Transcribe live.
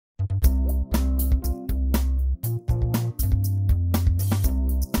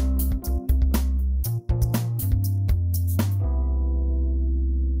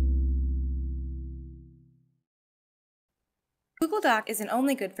Google Doc isn't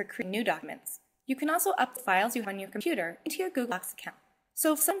only good for creating new documents. You can also upload files you have on your computer into your Google Docs account.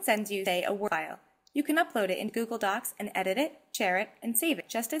 So if someone sends you, say, a Word file, you can upload it into Google Docs and edit it, share it, and save it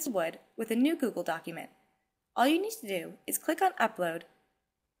just as you would with a new Google document. All you need to do is click on Upload,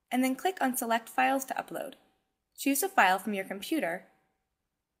 and then click on Select Files to upload. Choose a file from your computer,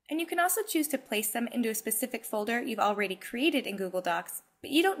 and you can also choose to place them into a specific folder you've already created in Google Docs, but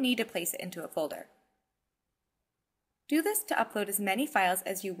you don't need to place it into a folder. Do this to upload as many files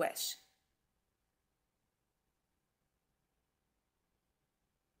as you wish.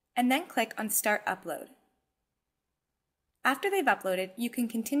 And then click on Start Upload. After they've uploaded, you can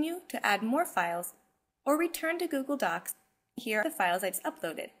continue to add more files or return to Google Docs. Here are the files I just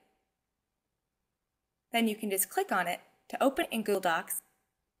uploaded. Then you can just click on it to open it in Google Docs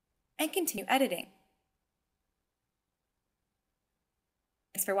and continue editing.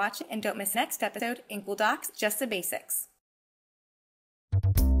 Thanks for watching, and don't miss the next episode in Google Docs, Just the Basics.